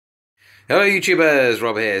Hello YouTubers,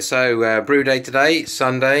 Rob here. So brew day today,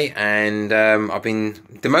 Sunday, and I've been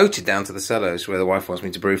demoted down to the cellars where the wife wants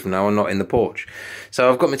me to brew from now on, not in the porch. So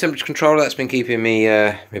I've got my temperature controller that's been keeping me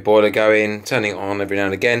my boiler going, turning it on every now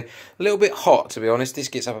and again. A little bit hot, to be honest. This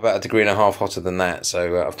gets up about 1.5 degrees hotter than that,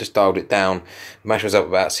 so I've just dialed it down. The mash was up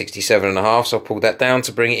about 67.5, so I pulled that down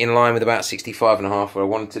to bring it in line with about 65.5 where I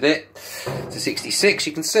wanted it. To 66,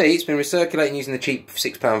 you can see it's been recirculating using the cheap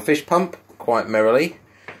 £6 fish pump quite merrily.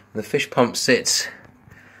 The fish pump sits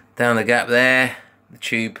down the gap there, the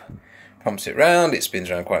tube pumps it round, it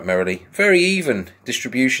spins around quite merrily. Very even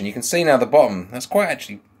distribution. You can see now the bottom, that's quite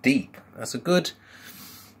actually deep. That's a good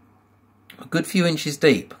few inches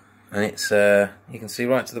deep, and it's you can see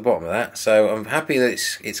right to the bottom of that. So I'm happy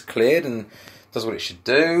that it's cleared and does what it should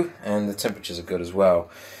do, and the temperatures are good as well.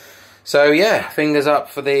 So yeah, fingers up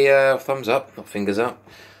for the thumbs up, not fingers up,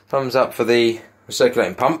 thumbs up for the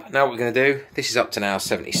recirculating pump. Now what we're going to do, this is up to now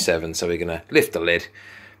 77, so we're going to lift the lid,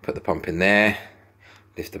 put the pump in there,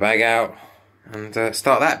 lift the bag out, and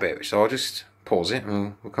start that bit. So I'll just pause it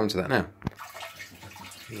and we'll come to that now.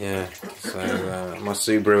 Yeah, so my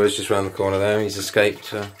Sue brewer's just around the corner there, he's escaped.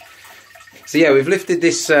 So yeah, we've lifted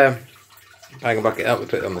this bag and bucket up, we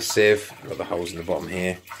put it on the sieve, got the holes in the bottom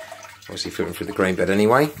here, obviously filtering through the grain bed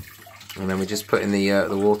anyway, and then we're just putting the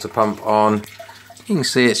water pump on. You can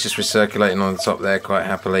see it's just recirculating on the top there quite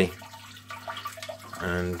happily,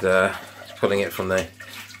 and pulling it from the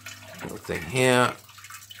little thing here.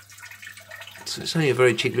 So it's only a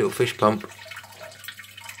very cheap little fish pump.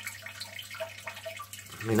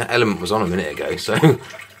 I mean, that element was on a minute ago, so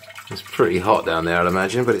it's pretty hot down there, I'd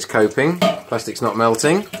imagine, but it's coping. Plastic's not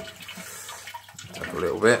melting. Tap a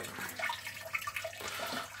little bit.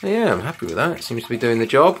 Yeah, I'm happy with that. It seems to be doing the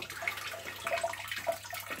job.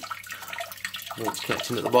 It's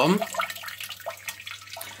catching at the bottom.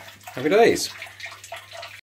 Happy days.